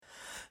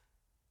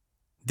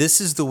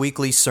This is the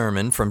weekly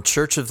sermon from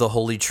Church of the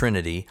Holy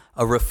Trinity,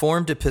 a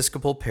Reformed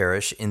Episcopal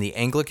parish in the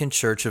Anglican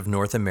Church of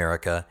North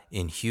America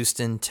in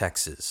Houston,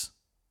 Texas.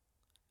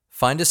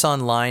 Find us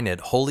online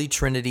at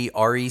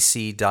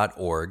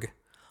holytrinityrec.org,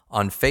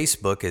 on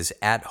Facebook as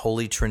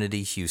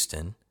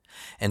 @HolyTrinityHouston,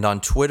 and on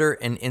Twitter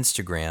and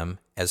Instagram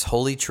as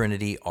Holy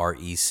Trinity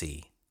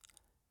REC.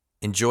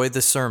 Enjoy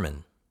the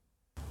sermon.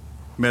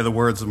 May the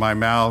words of my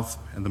mouth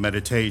and the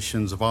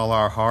meditations of all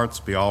our hearts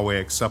be always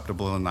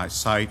acceptable in thy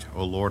sight,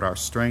 O Lord, our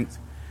strength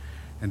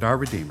and our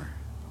Redeemer.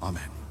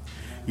 Amen.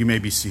 You may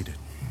be seated.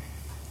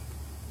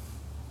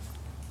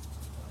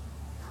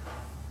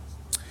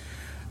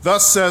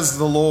 Thus says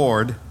the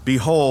Lord,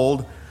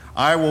 behold,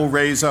 I will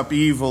raise up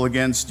evil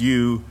against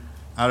you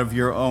out of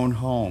your own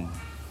home.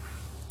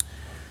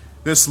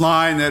 This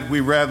line that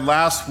we read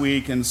last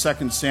week in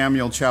 2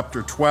 Samuel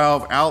chapter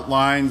 12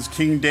 outlines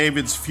King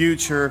David's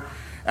future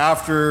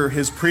after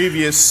his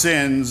previous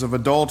sins of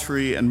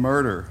adultery and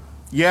murder.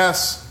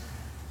 Yes,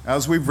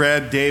 as we've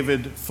read,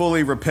 David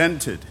fully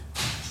repented.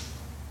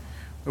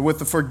 But with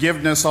the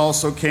forgiveness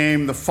also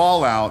came the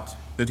fallout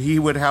that he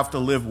would have to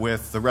live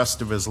with the rest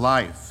of his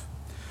life.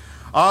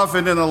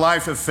 Often in a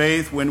life of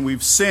faith, when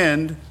we've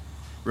sinned,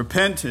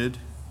 repented,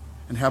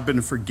 and have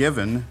been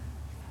forgiven,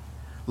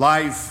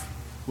 life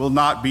will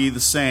not be the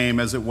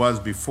same as it was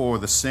before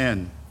the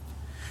sin.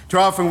 Too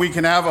often we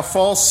can have a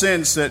false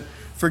sense that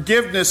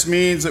forgiveness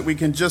means that we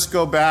can just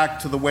go back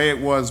to the way it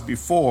was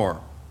before,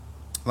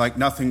 like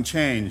nothing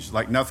changed,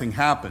 like nothing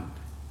happened.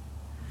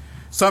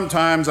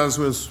 Sometimes, as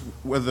was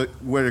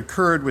what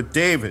occurred with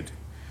David,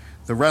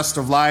 the rest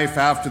of life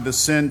after the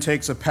sin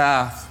takes a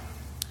path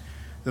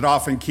that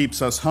often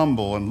keeps us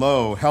humble and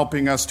low,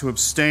 helping us to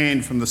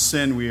abstain from the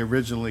sin we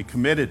originally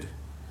committed.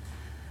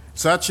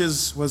 Such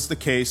was the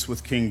case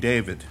with King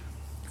David.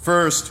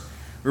 First,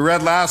 we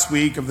read last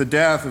week of the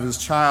death of his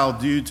child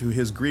due to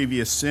his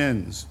grievous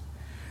sins.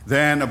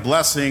 Then a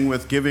blessing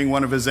with giving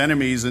one of his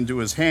enemies into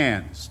his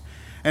hands.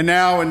 And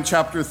now in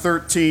chapter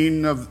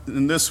 13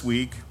 in this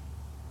week,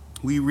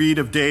 we read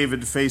of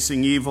David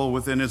facing evil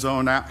within his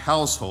own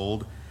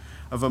household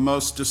of a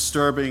most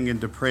disturbing and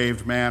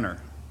depraved manner.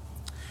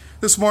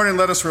 This morning,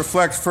 let us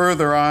reflect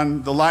further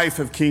on the life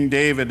of King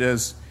David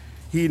as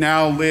he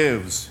now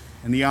lives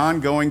and the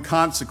ongoing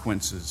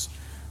consequences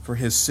for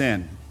his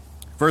sin.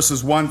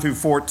 Verses 1 through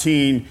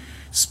 14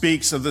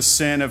 speaks of the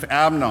sin of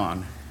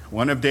Amnon,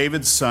 one of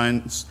David's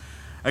sons,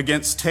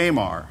 against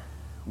Tamar,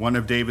 one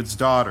of David's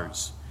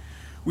daughters.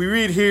 We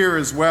read here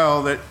as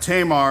well that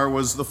Tamar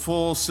was the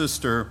full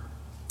sister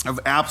of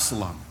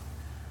Absalom.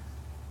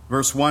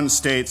 Verse 1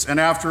 states, and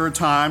after a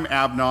time,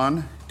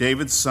 Amnon,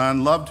 David's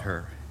son, loved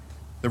her.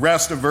 The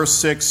rest of verse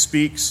 6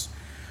 speaks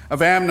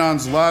of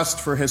Amnon's lust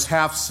for his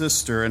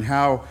half-sister and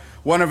how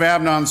one of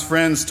Amnon's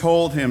friends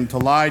told him to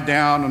lie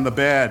down on the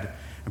bed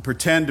and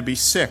pretend to be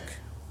sick.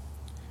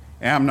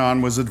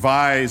 Amnon was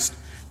advised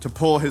to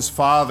pull his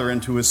father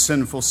into his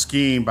sinful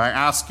scheme by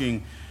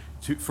asking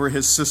for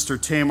his sister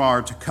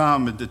Tamar to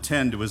come and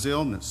attend to his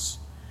illness.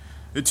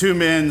 The two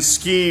men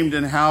schemed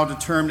in how to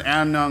turn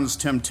Amnon's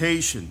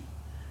temptation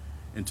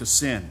into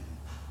sin.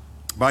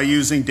 By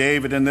using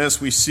David in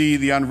this, we see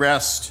the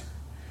unrest,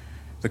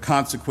 the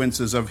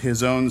consequences of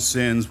his own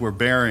sins were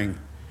bearing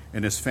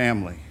in his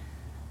family.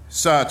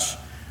 Such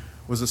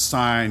was a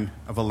sign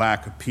of a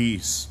lack of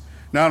peace.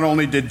 Not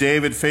only did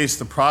David face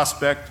the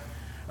prospect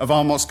of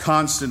almost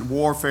constant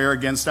warfare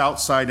against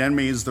outside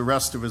enemies the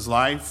rest of his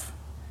life,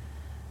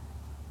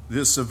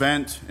 this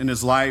event in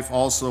his life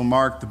also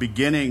marked the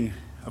beginning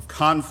of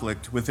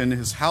conflict within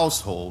his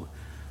household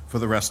for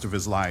the rest of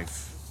his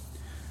life.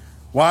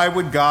 Why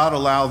would God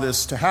allow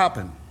this to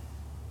happen?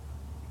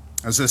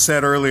 As I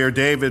said earlier,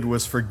 David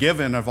was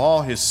forgiven of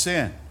all his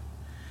sin,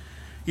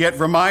 yet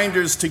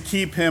reminders to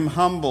keep him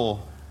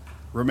humble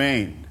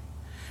remained.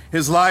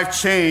 His life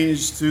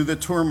changed through the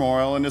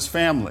turmoil in his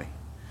family.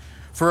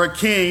 For a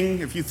king,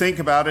 if you think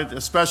about it,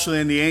 especially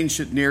in the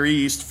ancient Near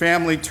East,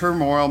 family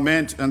turmoil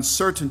meant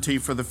uncertainty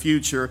for the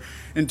future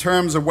in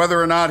terms of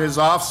whether or not his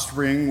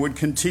offspring would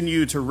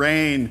continue to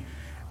reign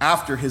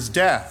after his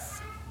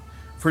death.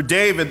 For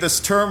David,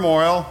 this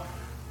turmoil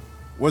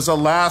was a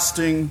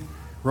lasting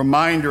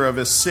reminder of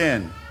his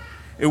sin.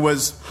 It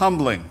was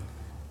humbling,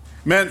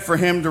 meant for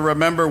him to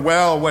remember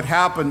well what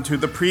happened to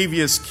the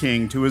previous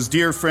king, to his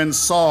dear friend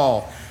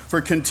Saul,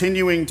 for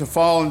continuing to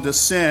fall into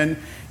sin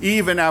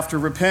even after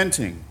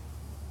repenting.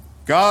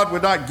 God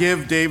would not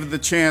give David the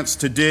chance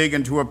to dig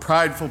into a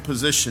prideful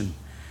position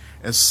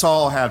as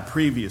Saul had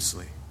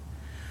previously.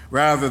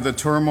 Rather, the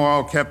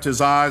turmoil kept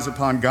his eyes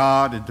upon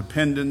God and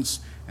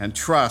dependence and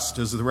trust,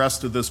 as the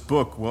rest of this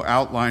book will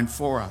outline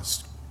for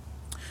us.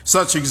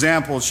 Such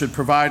examples should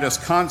provide us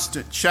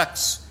constant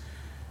checks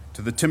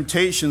to the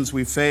temptations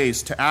we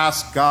face, to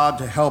ask God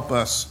to help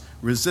us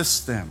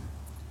resist them.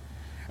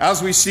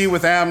 As we see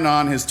with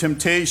Amnon, his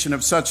temptation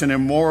of such an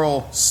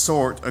immoral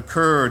sort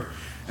occurred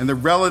in the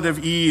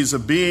relative ease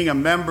of being a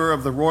member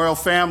of the royal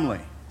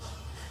family.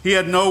 He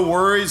had no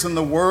worries in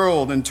the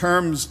world in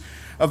terms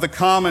of the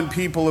common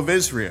people of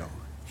Israel.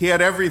 He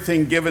had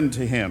everything given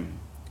to him.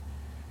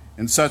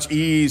 In such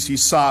ease, he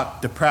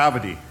sought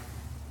depravity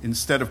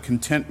instead of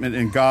contentment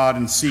in God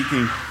and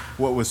seeking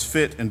what was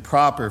fit and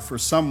proper for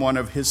someone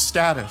of his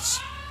status.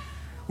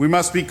 We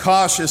must be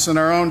cautious in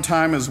our own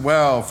time as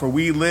well, for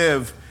we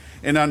live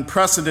in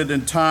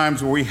unprecedented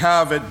times where we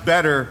have it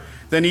better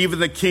than even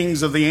the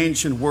kings of the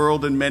ancient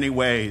world in many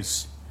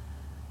ways.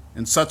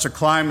 In such a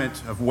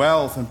climate of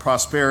wealth and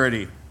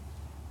prosperity,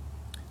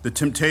 the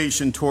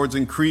temptation towards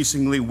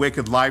increasingly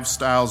wicked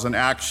lifestyles and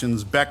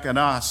actions beckon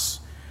us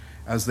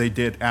as they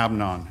did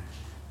Amnon.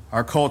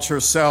 Our culture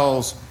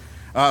sells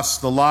us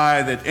the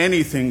lie that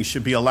anything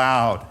should be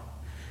allowed,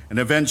 and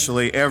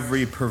eventually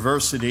every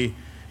perversity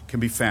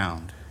can be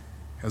found.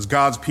 As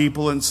God's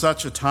people in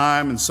such a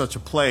time and such a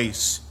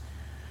place,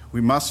 we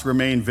must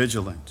remain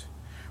vigilant,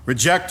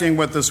 rejecting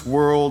what this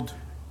world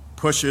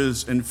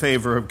pushes in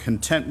favor of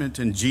contentment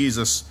in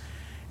Jesus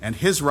and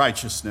his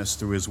righteousness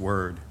through his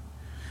word.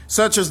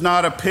 Such is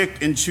not a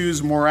pick and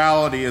choose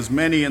morality as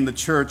many in the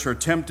church are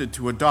tempted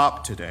to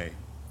adopt today.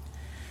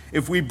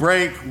 If we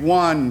break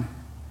one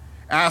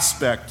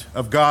aspect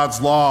of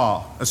God's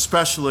law,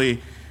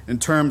 especially in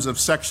terms of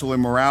sexual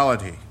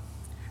immorality,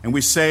 and we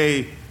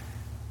say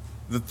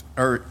that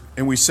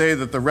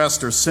the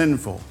rest are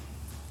sinful,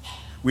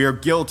 we are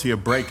guilty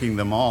of breaking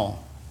them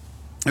all.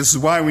 This is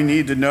why we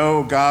need to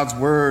know God's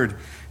word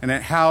and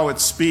how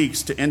it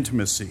speaks to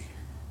intimacy.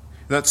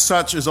 That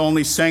such is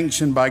only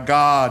sanctioned by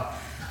God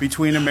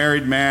between a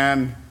married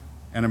man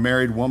and a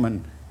married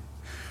woman.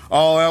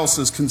 All else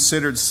is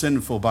considered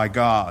sinful by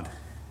God.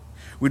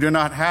 We do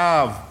not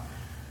have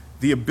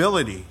the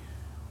ability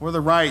or the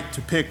right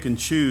to pick and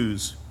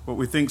choose what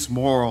we think is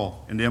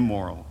moral and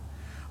immoral.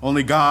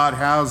 Only God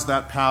has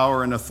that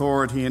power and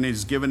authority, and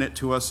he's given it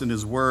to us in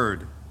his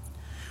word.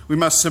 We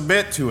must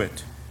submit to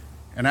it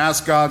and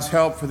ask God's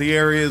help for the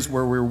areas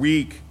where we're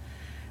weak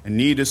and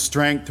need his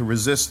strength to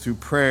resist through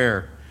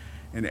prayer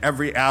and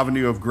every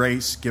avenue of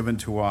grace given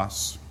to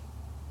us.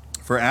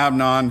 For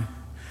Amnon,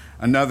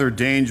 another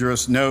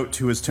dangerous note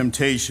to his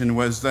temptation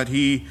was that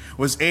he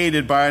was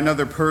aided by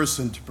another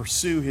person to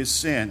pursue his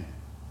sin.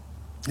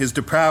 His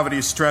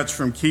depravity stretched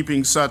from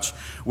keeping such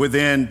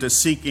within to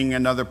seeking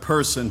another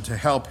person to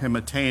help him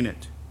attain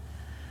it.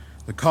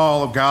 The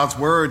call of God's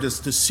word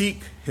is to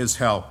seek his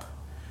help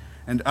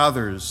and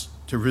others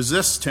to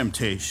resist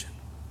temptation.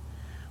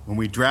 When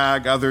we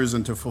drag others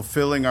into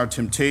fulfilling our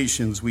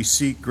temptations, we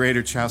seek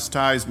greater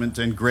chastisement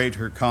and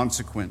greater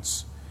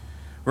consequence.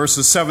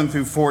 Verses 7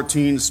 through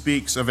 14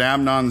 speaks of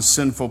Amnon's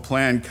sinful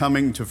plan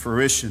coming to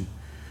fruition,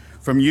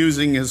 from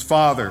using his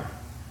father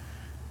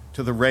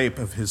to the rape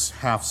of his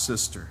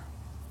half-sister.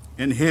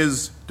 In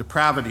his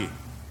depravity,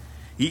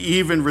 he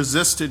even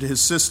resisted his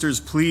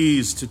sister's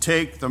pleas to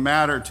take the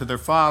matter to their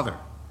father.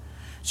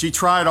 She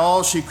tried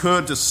all she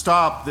could to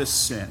stop this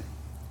sin.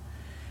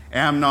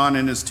 Amnon,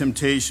 in his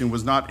temptation,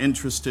 was not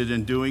interested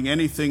in doing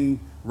anything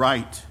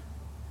right.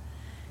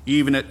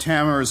 Even at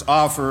Tamar's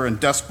offer and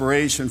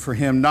desperation for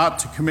him not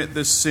to commit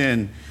this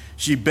sin,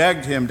 she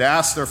begged him to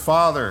ask their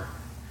father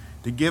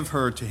to give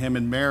her to him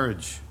in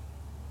marriage.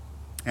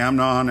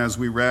 Amnon, as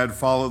we read,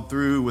 followed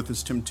through with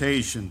his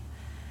temptation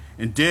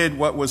and did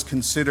what was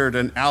considered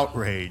an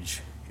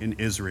outrage in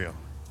Israel.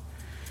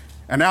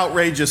 An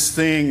outrageous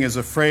thing is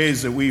a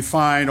phrase that we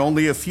find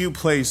only a few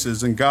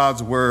places in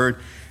God's word,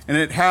 and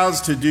it has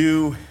to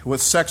do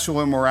with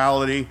sexual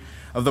immorality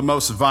of the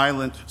most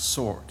violent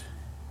sort.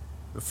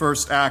 The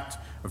first act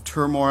of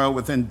turmoil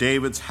within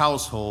David's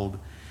household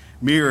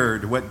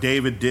mirrored what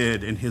David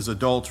did in his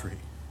adultery.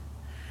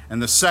 And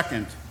the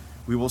second,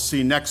 we will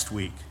see next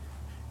week,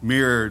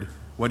 mirrored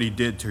what he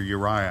did to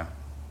Uriah.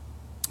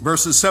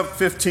 Verses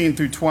 15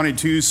 through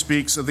 22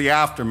 speaks of the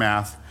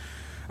aftermath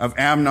of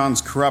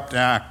Amnon's corrupt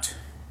act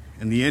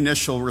and the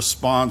initial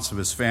response of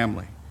his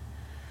family.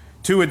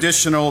 Two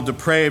additional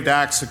depraved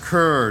acts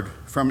occurred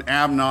from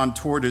Amnon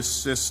toward his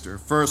sister.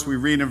 First, we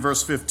read in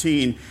verse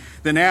 15,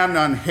 "Then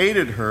Amnon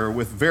hated her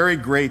with very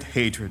great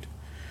hatred,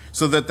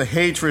 so that the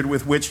hatred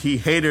with which he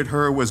hated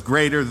her was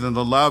greater than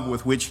the love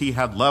with which he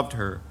had loved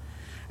her.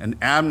 And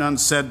Amnon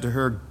said to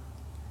her,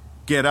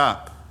 'Get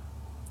up,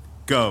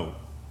 go.'"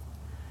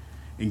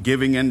 In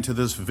giving in to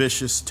this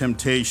vicious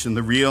temptation,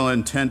 the real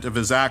intent of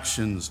his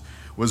actions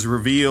was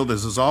revealed,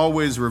 as is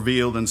always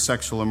revealed in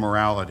sexual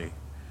immorality.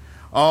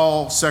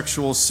 All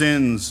sexual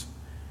sins,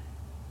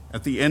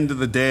 at the end of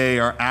the day,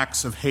 are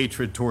acts of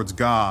hatred towards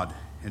God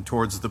and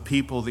towards the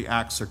people the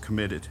acts are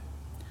committed.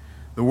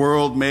 The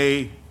world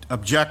may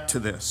object to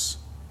this,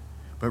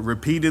 but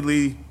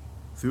repeatedly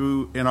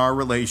in our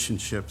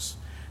relationships,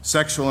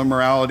 sexual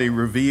immorality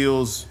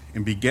reveals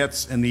and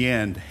begets in the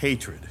end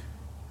hatred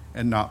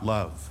and not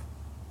love.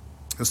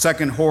 The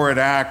second horrid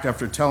act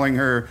after telling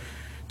her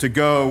to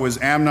go was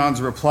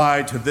Amnon's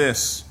reply to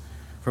this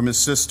from his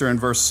sister in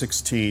verse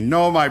 16.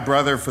 "No, my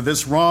brother, for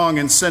this wrong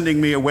in sending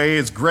me away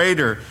is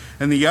greater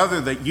than the other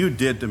that you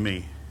did to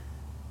me."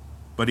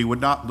 But he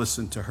would not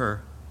listen to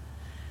her.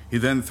 He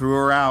then threw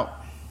her out.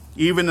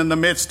 Even in the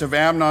midst of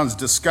Amnon's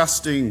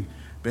disgusting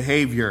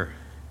behavior,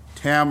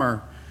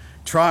 Tamar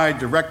tried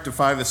to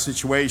rectify the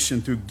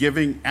situation through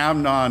giving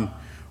Amnon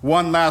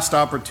one last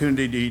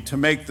opportunity to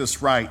make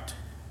this right.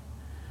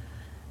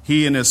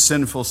 He, in his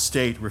sinful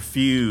state,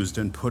 refused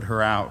and put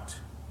her out.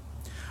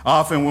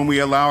 Often when we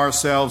allow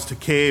ourselves to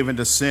cave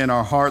into sin,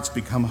 our hearts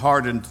become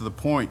hardened to the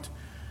point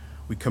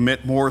we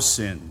commit more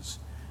sins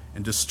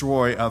and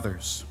destroy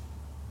others.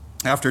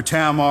 After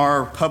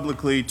Tamar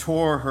publicly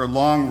tore her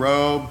long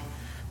robe,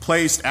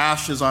 placed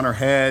ashes on her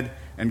head,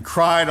 and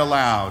cried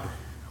aloud,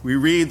 we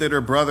read that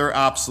her brother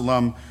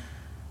Absalom,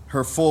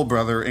 her full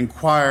brother,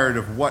 inquired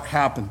of what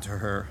happened to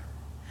her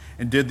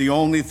and did the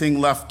only thing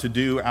left to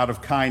do out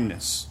of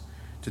kindness,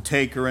 to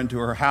take her into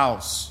her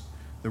house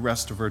the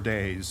rest of her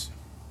days.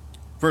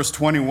 Verse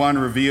 21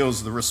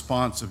 reveals the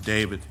response of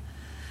David.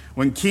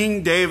 When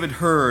King David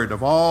heard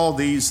of all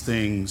these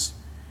things,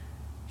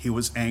 he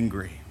was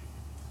angry.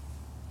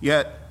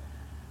 Yet,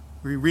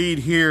 we read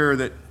here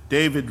that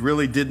David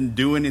really didn't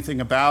do anything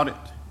about it.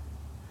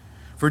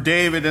 For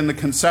David, in the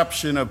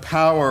conception of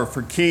power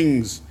for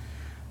kings,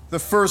 the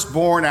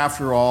firstborn,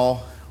 after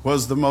all,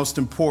 was the most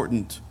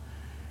important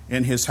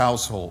in his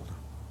household.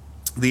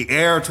 The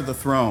heir to the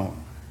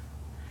throne,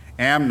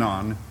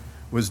 Amnon,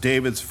 was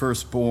David's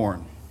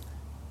firstborn,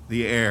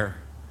 the heir.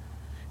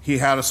 He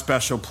had a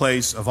special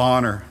place of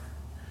honor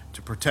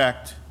to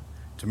protect,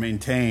 to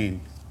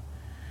maintain.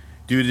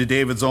 Due to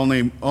David's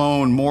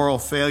own moral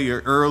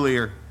failure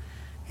earlier,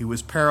 he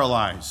was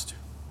paralyzed.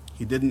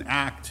 He didn't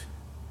act.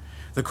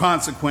 The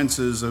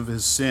consequences of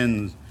his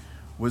sins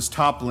was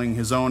toppling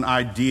his own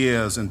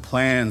ideas and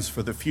plans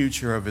for the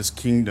future of his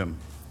kingdom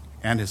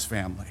and his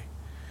family.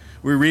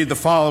 We read the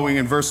following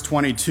in verse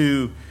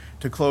 22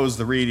 to close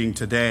the reading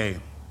today.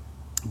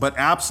 But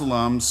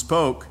Absalom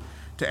spoke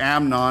to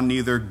Amnon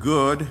neither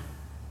good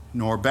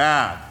nor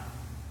bad.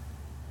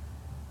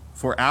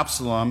 For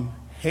Absalom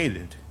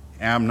hated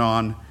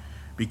Amnon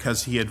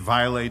because he had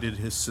violated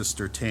his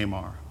sister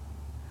Tamar.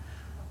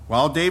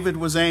 While David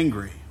was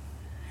angry,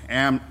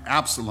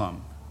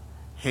 Absalom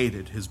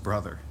hated his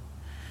brother.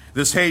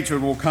 This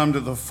hatred will come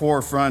to the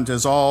forefront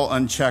as all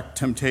unchecked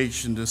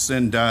temptation to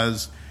sin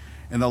does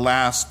in the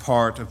last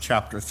part of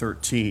chapter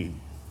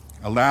 13.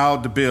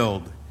 Allowed to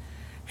build,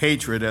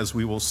 hatred, as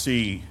we will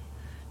see,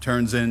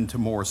 turns into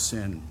more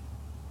sin.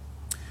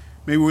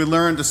 May we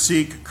learn to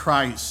seek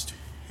Christ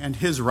and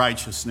his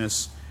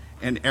righteousness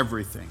in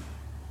everything,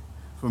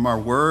 from our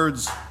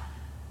words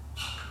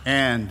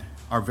and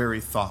our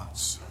very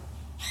thoughts.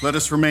 Let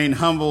us remain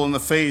humble in the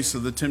face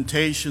of the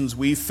temptations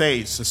we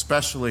face,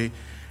 especially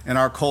in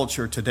our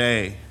culture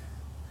today.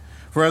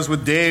 For as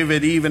with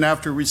David, even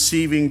after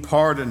receiving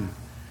pardon,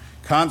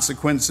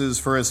 consequences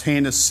for his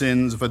heinous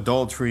sins of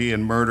adultery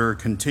and murder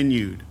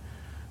continued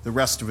the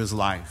rest of his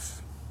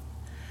life.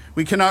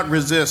 We cannot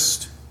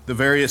resist the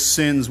various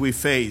sins we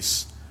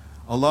face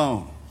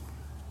alone,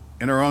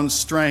 in our own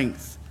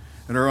strength,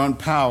 in our own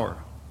power.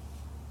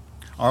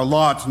 Our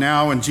lot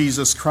now in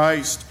Jesus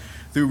Christ,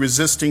 through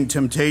resisting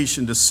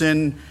temptation to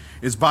sin,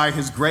 is by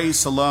his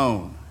grace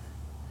alone,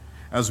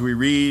 as we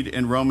read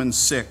in Romans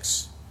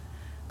 6,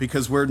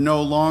 because we're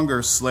no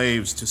longer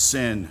slaves to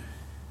sin,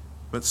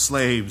 but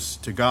slaves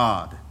to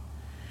God.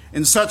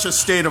 In such a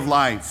state of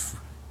life,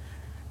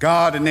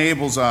 God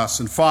enables us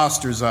and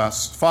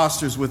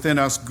fosters within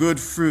us good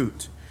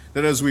fruit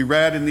that, as we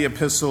read in the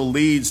epistle,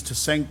 leads to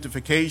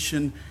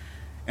sanctification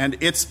and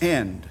its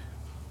end,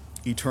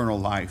 eternal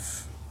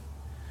life.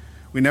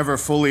 We never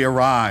fully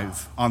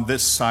arrive on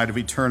this side of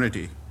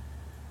eternity.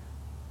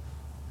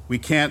 We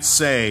can't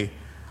say,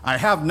 I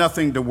have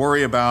nothing to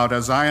worry about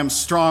as I am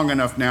strong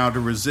enough now to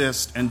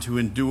resist and to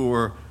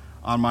endure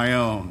on my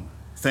own.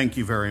 Thank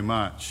you very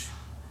much.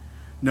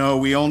 No,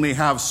 we only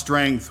have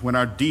strength when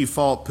our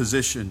default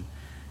position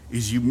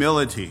is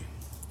humility,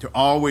 to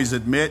always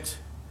admit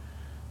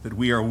that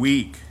we are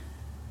weak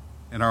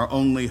and our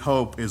only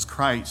hope is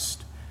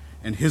Christ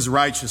and his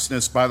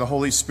righteousness by the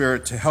Holy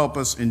Spirit to help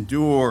us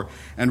endure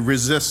and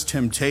resist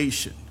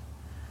temptation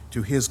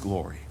to his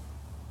glory.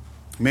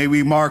 May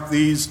we mark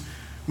these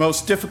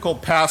most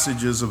difficult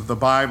passages of the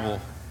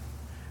Bible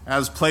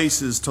as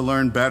places to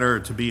learn better,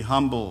 to be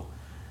humble,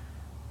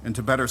 and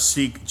to better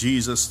seek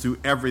Jesus through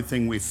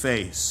everything we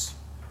face,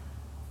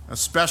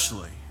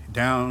 especially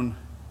down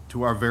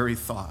to our very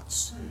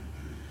thoughts.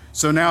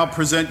 So now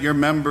present your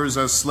members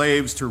as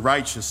slaves to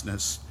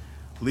righteousness,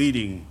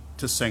 leading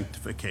to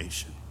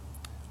sanctification.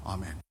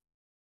 Amen.